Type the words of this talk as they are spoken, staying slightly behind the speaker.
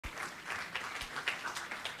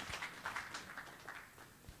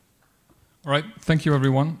All right, thank you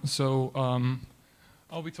everyone. So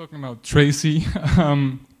I'll be talking about Tracy.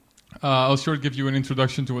 I'll sure give you an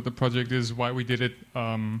introduction to what the project is, why we did it,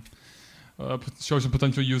 show some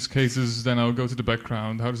potential use cases, then I'll go to the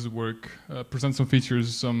background, how does it work, present some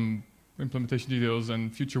features, some implementation details,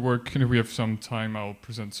 and future work. And if we have some time, I'll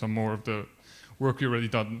present some more of the work we already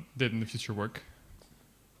did in the future work.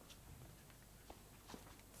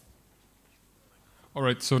 All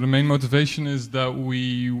right, so the main motivation is that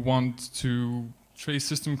we want to trace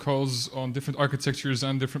system calls on different architectures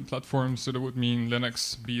and different platforms. So that would mean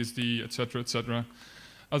Linux, BSD, etc.,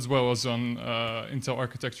 as well as on Intel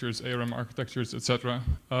architectures, ARM architectures, etc.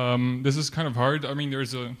 This is kind of hard. I mean,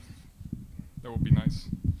 that would be nice.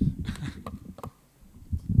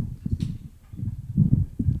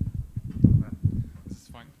 This is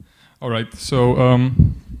fine. All right, so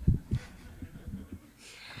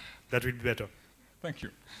that would be better. Thank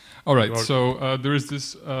you. All right, so there is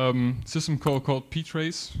this system call called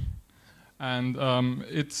ptrace, and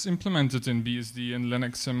it's implemented in BSD and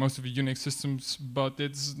Linux and most of the Unix systems, but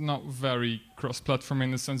it's not very cross-platform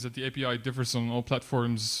in the sense that the API differs on all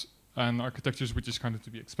platforms and architectures, which is kind of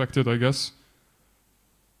to be expected, I guess.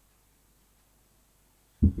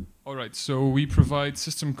 All right, so we provide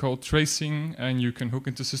system call tracing, and you can hook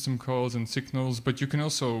into system calls and signals, but you can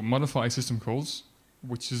also modify system calls,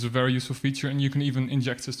 which is a very useful feature, and you can even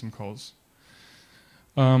inject system calls.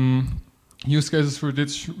 Use cases for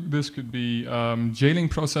this could be jailing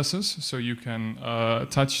processes, so you can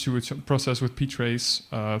attach to a process with ptrace,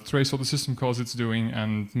 trace all the system calls it's doing,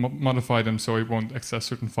 and modify them so it won't access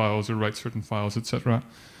certain files or write certain files, etc.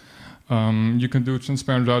 You can do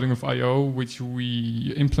transparent routing of I/O, which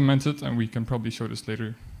we implemented, and we can probably show this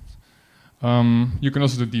later. You can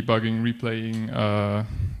also do debugging, replaying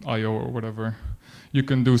I/O or whatever. You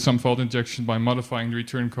can do some fault injection by modifying the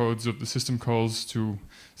return codes of the system calls to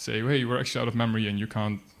say, hey, we're actually out of memory and you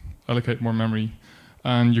can't allocate more memory.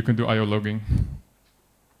 And you can do I/O logging.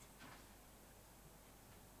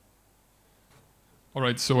 All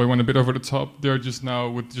right, so I went a bit over the top there just now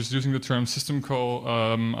with just using the term system call.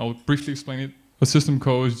 I'll briefly explain it. A system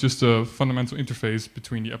call is just a fundamental interface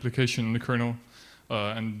between the application and the kernel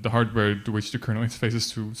and the hardware to which the kernel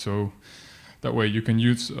interfaces to. So that way you can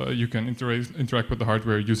interact with the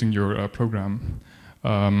hardware using your program.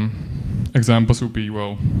 Examples would be,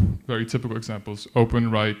 well, very typical examples: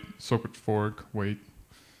 open, write, socket, fork, wait.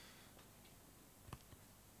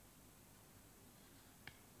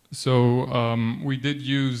 So we did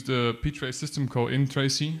use the ptrace system call in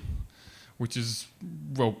Tracy, which is,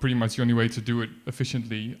 well, pretty much the only way to do it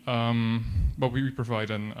efficiently. But we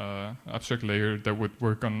provide an abstract layer that would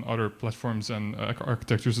work on other platforms and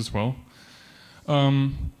architectures as well.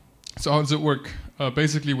 So how does it work?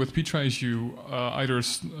 Basically, with ptrace, you either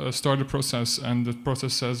start a process and the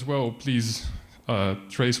process says, well, please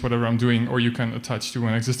trace whatever I'm doing, or you can attach to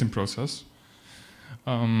an existing process.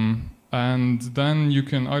 And then you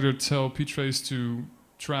can either tell ptrace to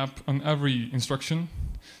trap on every instruction.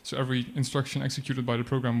 So every instruction executed by the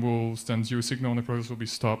program will send you a signal and the process will be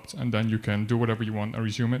stopped, and then you can do whatever you want and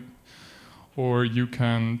resume it. Or you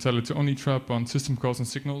can tell it to only trap on system calls and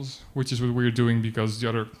signals, which is what we're doing because the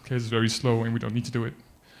other case is very slow and we don't need to do it.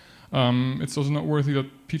 It's also noteworthy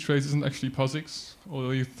that ptrace isn't actually POSIX,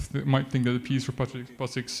 although you might think that the P is for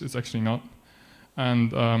POSIX, it's actually not.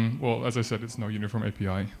 And, well, as I said, it's no uniform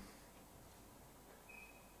API.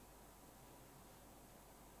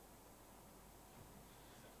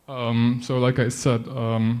 So like I said,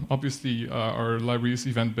 obviously our library is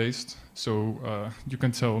event-based, so you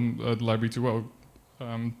can tell the library to, well,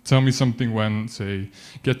 tell me something when, say,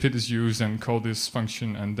 getPit is used and call this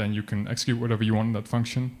function, and then you can execute whatever you want in that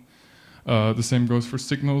function. The same goes for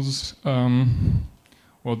signals.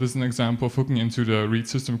 Well, this is an example of hooking into the read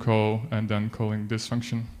system call and then calling this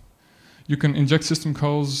function. You can inject system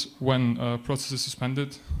calls when a process is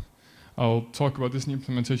suspended. I'll talk about this in the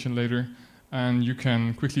implementation later. And you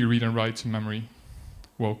can quickly read and write to memory.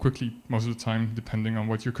 Well, quickly most of the time, depending on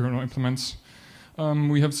what your kernel implements.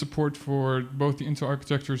 We have support for both the Intel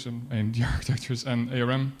architectures and AMD architectures and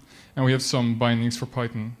ARM. And we have some bindings for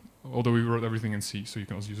Python, although we wrote everything in C, so you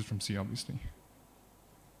can also use it from C, obviously.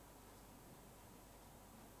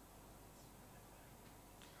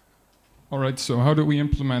 All right, so how do we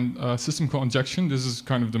implement system call injection? This is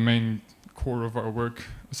kind of the main core of our work,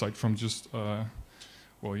 aside from just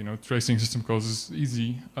well, you know, tracing system calls is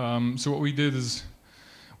easy. So what we did is,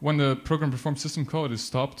 when the program performs system call, it is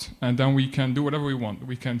stopped, and then we can do whatever we want.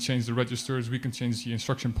 We can change the registers, we can change the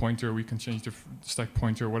instruction pointer, we can change the stack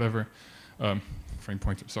pointer, whatever. frame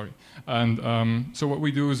pointer, sorry. And so what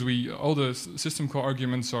we do is all the system call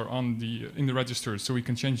arguments are in the registers, so we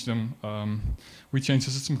can change them. We change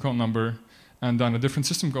the system call number, and then a different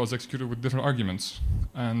system call is executed with different arguments.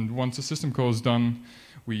 And once the system call is done,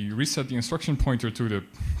 we reset the instruction pointer to the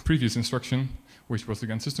previous instruction, which was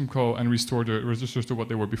again system call, and restore the registers to what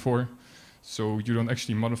they were before. So you don't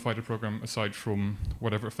actually modify the program aside from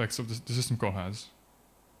whatever effects of the system call has.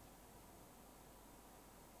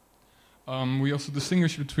 We also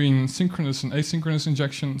distinguish between synchronous and asynchronous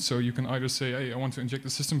injection. So you can either say, hey, I want to inject the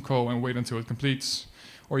system call and wait until it completes.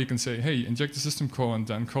 Or you can say, hey, inject the system call and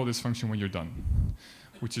then call this function when you're done,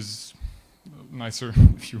 which is nicer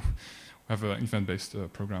if you have an event-based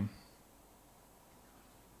program.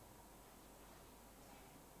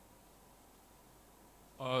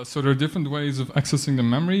 So there are different ways of accessing the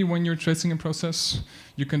memory when you're tracing a process.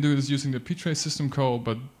 You can do this using the ptrace system call,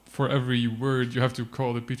 but for every word you have to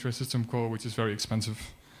call the ptrace system call, which is very expensive.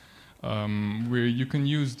 Where you can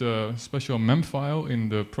use the special mem file in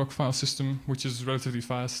the proc file system, which is relatively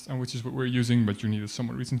fast and which is what we're using, but you need a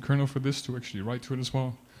somewhat recent kernel for this to actually write to it as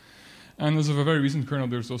well. And as of a very recent kernel,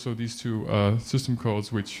 there's also these two system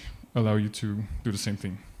calls which allow you to do the same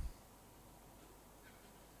thing.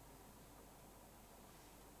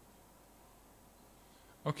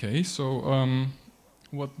 Okay, so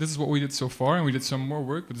this is what we did so far, and we did some more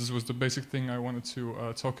work, but this was the basic thing I wanted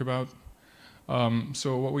to talk about.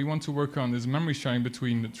 So what we want to work on is memory sharing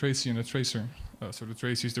between the Tracy and the tracer. So the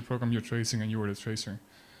Tracy is the program you're tracing, and you are the tracer.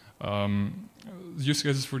 Use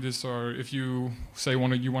cases for this are if you say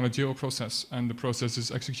you want a jail process, and the process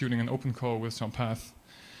is executing an open call with some path,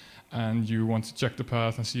 and you want to check the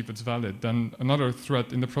path and see if it's valid, then another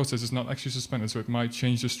thread in the process is not actually suspended, so it might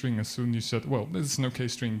change the string as soon as you said, well, this is an okay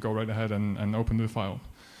string, go right ahead and open the file.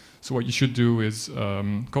 So what you should do is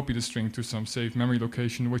copy the string to some safe memory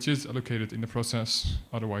location, which is allocated in the process,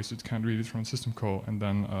 otherwise it can't read it from a system call, and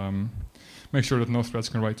then make sure that no threads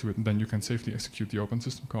can write to it, and then you can safely execute the open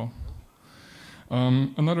system call.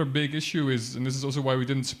 Another big issue is, and this is also why we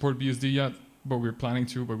didn't support BSD yet, but we're planning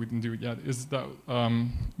to, but we didn't do it yet, is that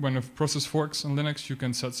when a process forks on Linux, you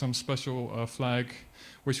can set some special flag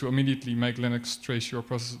which will immediately make Linux trace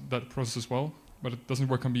that process as well, but it doesn't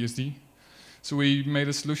work on BSD. So we made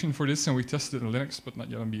a solution for this and we tested it on Linux, but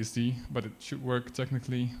not yet on BSD, but it should work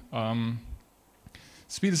technically.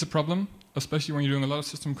 Speed is a problem, especially when you're doing a lot of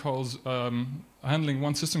system calls. Handling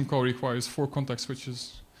one system call requires 4 context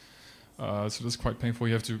switches. So that's quite painful.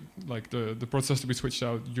 You have to, like, the process to be switched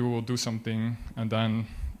out, you will do something, and then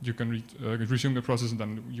you can resume the process, and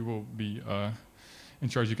then you will be in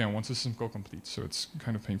charge again once the system call completes. So it's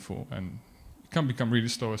kind of painful, and it can become really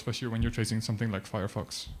slow, especially when you're tracing something like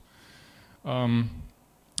Firefox. And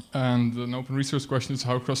an open resource question is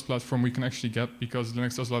how cross-platform we can actually get, because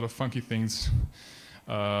Linux does a lot of funky things,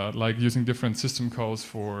 like using different system calls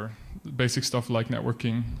for basic stuff like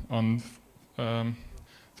networking on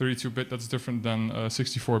 32-bit, that's different than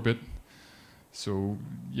 64-bit. So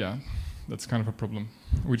yeah, that's kind of a problem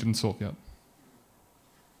we didn't solve yet.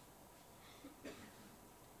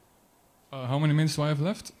 How many minutes do I have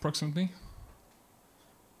left, approximately?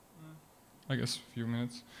 I guess a few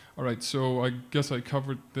minutes. All right, so I guess I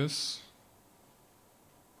covered this.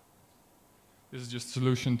 This is just a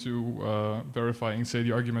solution to verifying, say,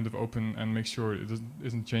 the argument of open and make sure it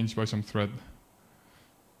isn't changed by some thread.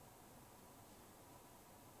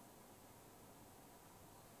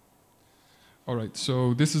 All right,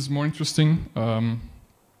 so this is more interesting.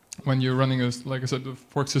 When you're running a, like I said, the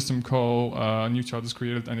fork system call, a new child is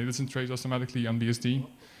created and it isn't traced automatically on BSD.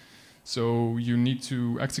 So you need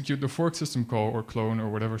to execute the fork system call or clone or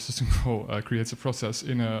whatever system call creates a process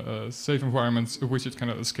in a safe environment of which it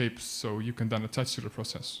cannot escape, so you can then attach to the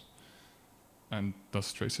process and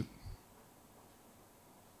thus trace it.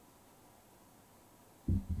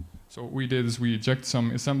 So what we did is we eject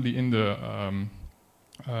some assembly in the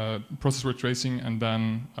process we're tracing and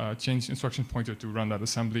then change the instruction pointer to run that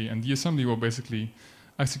assembly, and the assembly will basically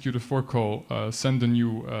execute a fork call, send a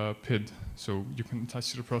new PID, so you can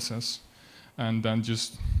attach to the process, and then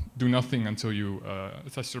just do nothing until you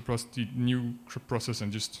attach to the new process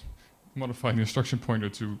and just modify the instruction pointer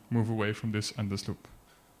to move away from this endless loop.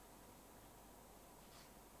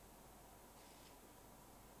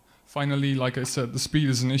 Finally, like I said, the speed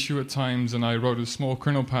is an issue at times, and I wrote a small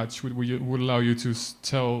kernel patch which would allow you to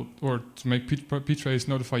tell or to make ptrace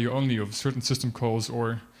notify you only of certain system calls,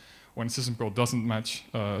 or when a system call doesn't match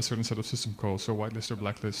a certain set of system calls, so whitelist or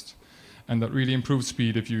blacklist. And that really improves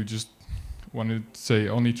speed if you just want to say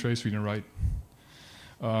only trace, read, and write.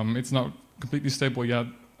 It's not completely stable yet,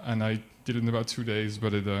 and I did it in about 2 days,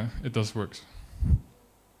 but it does work.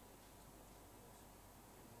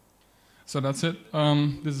 So that's it.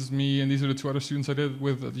 This is me, and these are the two other students I did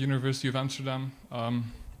with at the University of Amsterdam.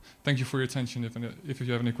 Thank you for your attention. If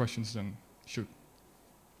you have any questions, then shoot.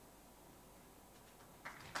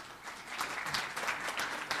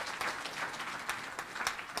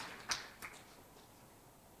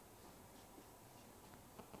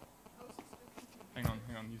 Hang on.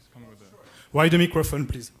 He's coming with a... Why the microphone,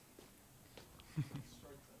 please?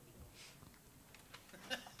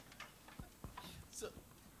 So,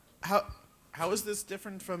 how is this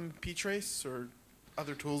different from ptrace or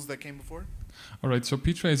other tools that came before? All right, so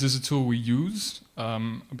ptrace is a tool we use,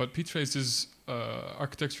 but ptrace is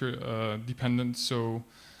architecture dependent. So,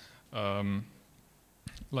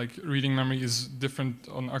 like reading memory is different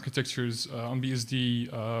on architectures. On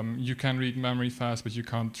BSD, you can read memory fast, but you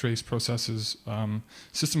can't trace processes.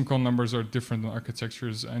 System call numbers are different on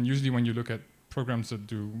architectures, and usually when you look at programs that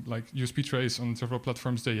do like use ptrace on several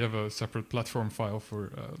platforms, they have a separate platform file for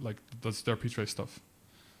like that's their ptrace stuff.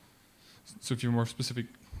 So if you have a more specific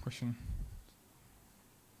question.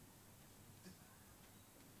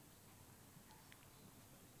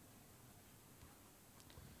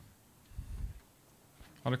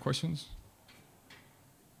 Other questions?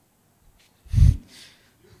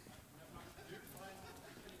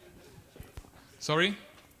 Sorry?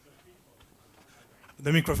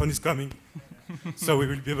 The microphone is coming, so we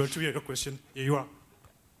will be able to hear your question. Here you are.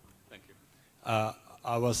 Thank you.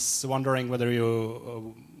 I was wondering whether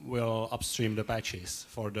you will upstream the patches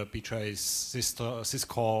for the ptrace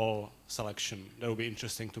syscall selection. That would be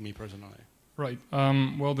interesting to me personally. Right.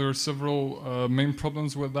 Well, there are several main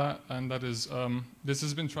problems with that, and that is this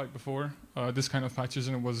has been tried before, this kind of patches,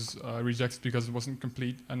 and it was rejected because it wasn't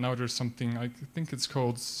complete. And now there's something, I think it's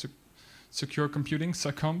called secure computing,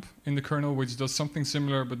 seccomp, in the kernel, which does something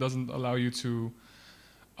similar but doesn't allow you to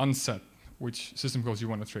unset which system calls you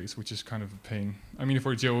want to trace, which is kind of a pain. I mean,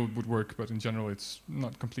 for jail it would work, but in general it's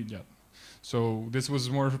not complete yet. So this was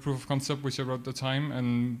more of a proof of concept, which I wrote at the time,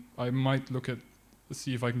 and I might look at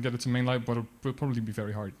see if I can get it to mainline, but it will probably be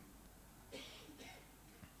very hard.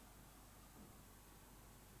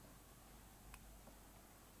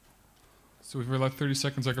 So if we're like 30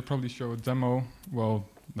 seconds, I could probably show a demo. Well,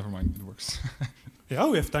 never mind, it works. Yeah,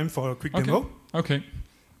 we have time for a quick demo. Okay.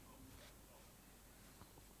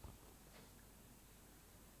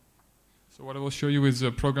 So what I will show you is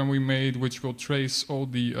a program we made which will trace all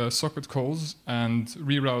the socket calls and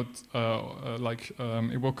reroute,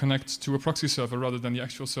 it will connect to a proxy server rather than the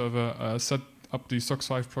actual server, set up the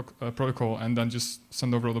SOX5 protocol, and then just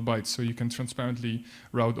send over all the bytes. So you can transparently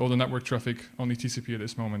route all the network traffic on the TCP at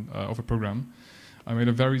this moment of a program. I made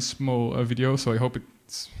a very small video, so I hope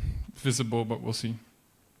it's visible, but we'll see.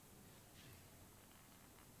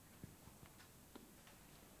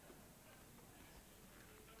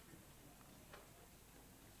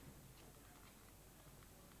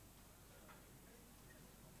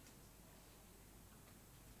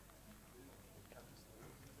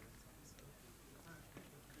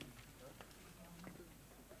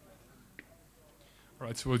 All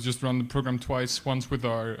right, so we'll just run the program twice. Once with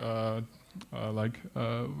our,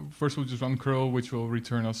 first we'll just run curl, which will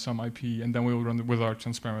return us some IP, and then we'll run it with our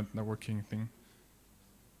transparent networking thing.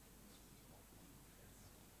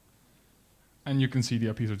 And you can see the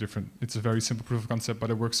IPs are different. It's a very simple proof of concept, but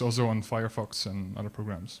it works also on Firefox and other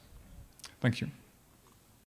programs. Thank you.